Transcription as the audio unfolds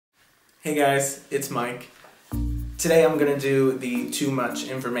Hey guys, it's Mike. Today I'm gonna do the too much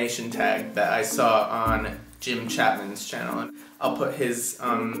information tag that I saw on Jim Chapman's channel. I'll put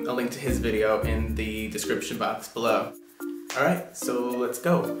a link to his video in the description box below. Alright, so let's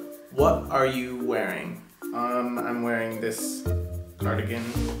go. What are you wearing? I'm wearing this cardigan,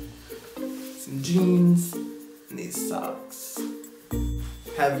 some jeans, and these socks.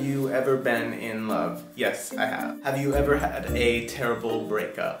 Have you ever been in love? Yes, I have. Have you ever had a terrible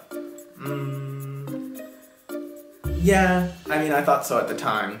breakup? Yeah, I mean, I thought so at the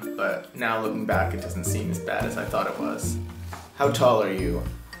time, but now looking back, it doesn't seem as bad as I thought it was. How tall are you?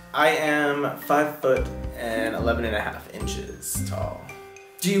 I am 5 foot and 11.5 inches tall.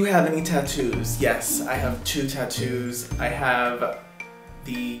 Do you have any tattoos? Yes, I have 2 tattoos. I have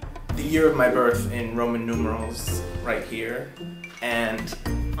the year of my birth in Roman numerals right here, and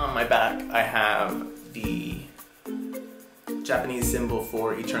on my back I have the Japanese symbol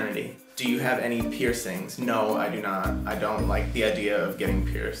for eternity. Do you have any piercings? No, I do not. I don't like the idea of getting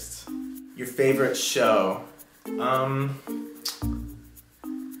pierced. Your favorite show? I'm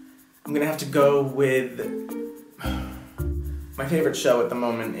gonna have to go with... My favorite show at the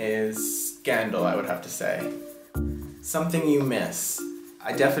moment is Scandal, I would have to say. Something you miss?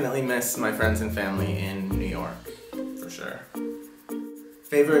 I definitely miss my friends and family in New York, for sure.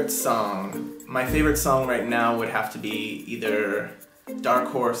 Favorite song? My favorite song right now would have to be either Dark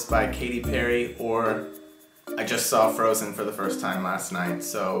Horse by Katy Perry, or I just saw Frozen for the first time last night,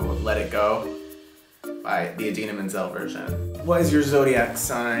 so Let It Go by the Idina Menzel version. What is your zodiac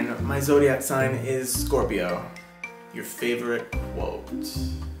sign? My zodiac sign is Scorpio. Your favorite quote?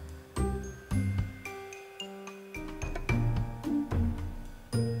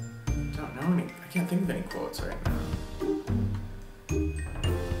 I can't think of any quotes right now.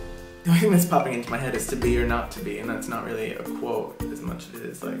 The only thing that's popping into my head is to be or not to be, and that's not really a quote as much as it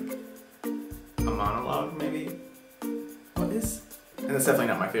is like a monologue, maybe? What is? And that's definitely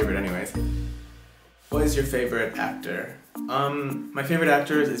not my favorite anyways. What is your favorite actor? My favorite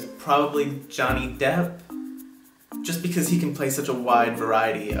actor is probably Johnny Depp, just because he can play such a wide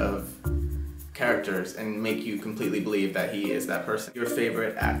variety of characters and make you completely believe that he is that person. Your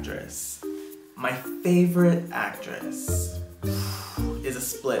favorite actress? My favorite actress is a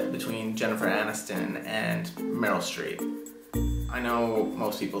split between Jennifer Aniston and Meryl Streep. I know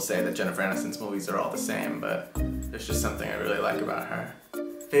most people say that Jennifer Aniston's movies are all the same, but there's just something I really like about her.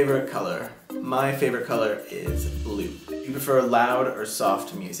 Favorite color? My favorite color is blue. Do you prefer loud or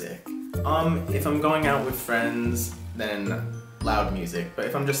soft music? If I'm going out with friends, then loud music, but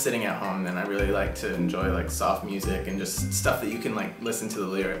if I'm just sitting at home, then I really like to enjoy like soft music and just stuff that you can like listen to the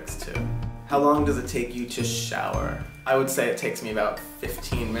lyrics to. How long does it take you to shower? I would say it takes me about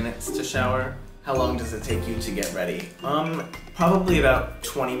 15 minutes to shower. How long does it take you to get ready? Probably about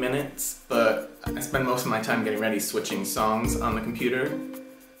 20 minutes, but I spend most of my time getting ready switching songs on the computer,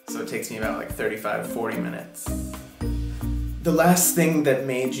 so it takes me about like 35-40 minutes. The last thing that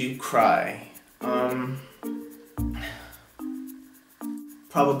made you cry?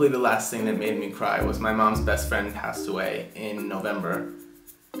 Probably the last thing that made me cry was my mom's best friend passed away in November.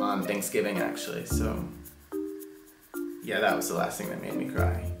 On Thanksgiving, actually, so yeah, that was the last thing that made me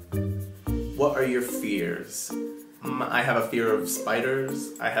cry. What are your fears? I have a fear of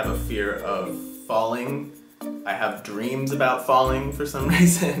spiders. I have a fear of falling. I have dreams about falling for some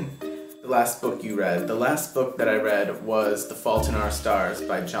reason. The last book you read? The last book that I read was The Fault in Our Stars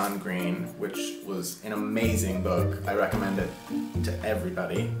by John Green, which was an amazing book. I recommend it to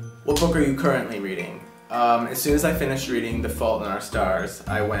everybody. What book are you currently reading? As soon as I finished reading The Fault in Our Stars,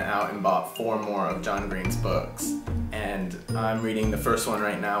 I went out and bought 4 more of John Green's books. And I'm reading the first one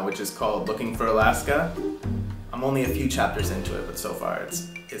right now, which is called Looking for Alaska. I'm only a few chapters into it, but so far it's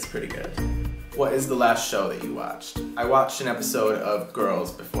pretty good. What is the last show that you watched? I watched an episode of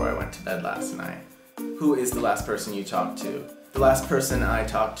Girls before I went to bed last night. Who is the last person you talked to? The last person I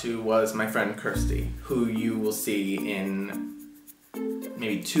talked to was my friend Kirsty, who you will see in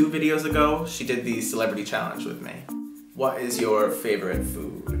maybe 2 videos ago. She did the celebrity challenge with me. What is your favorite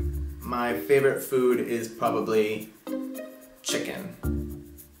food? My favorite food is probably chicken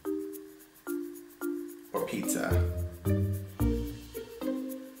or pizza.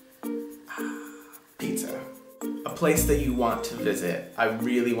 Pizza. A place that you want to visit. I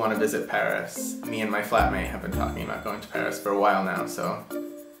really want to visit Paris. Me and my flatmate have been talking about going to Paris for a while now, so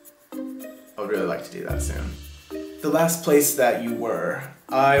I would really like to do that soon. The last place that you were.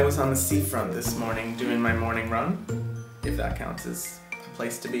 I was on the seafront this morning doing my morning run, if that counts as a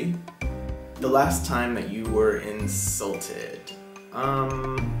place to be. The last time that you were insulted.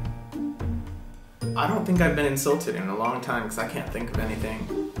 I don't think I've been insulted in a long time because I can't think of anything.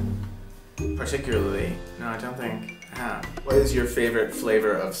 particularly. No, I don't think I have. What is your favorite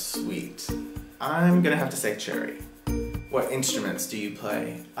flavor of sweet? I'm gonna have to say cherry. What instruments do you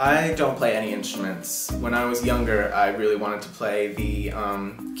play? I don't play any instruments. When I was younger, I really wanted to play the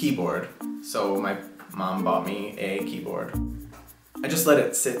keyboard, so my mom bought me a keyboard. I just let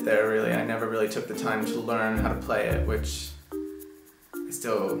it sit there, really. I never really took the time to learn how to play it, which I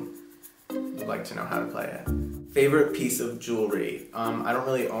still would like to know how to play it. Favorite piece of jewelry? I don't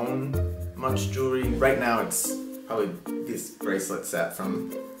really own much jewelry. Right now it's probably this bracelet set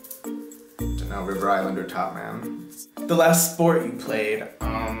from, I don't know, River Island or Top Man. The last sport you played?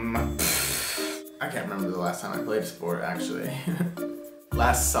 I can't remember the last time I played a sport, actually.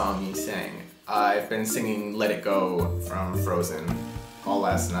 Last song you sang? I've been singing Let It Go from Frozen all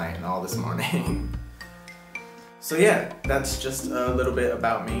last night and all this morning. So yeah, that's just a little bit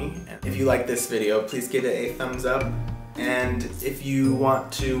about me. If you like this video, please give it a thumbs up. And if you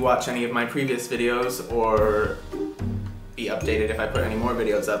want to watch any of my previous videos or be updated if I put any more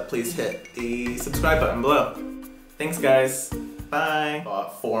videos up, please hit the subscribe button below. Thanks guys, bye!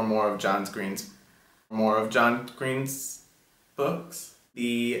 Bought 4 more of John Green's books.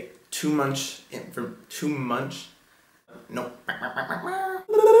 The Too Much, nope.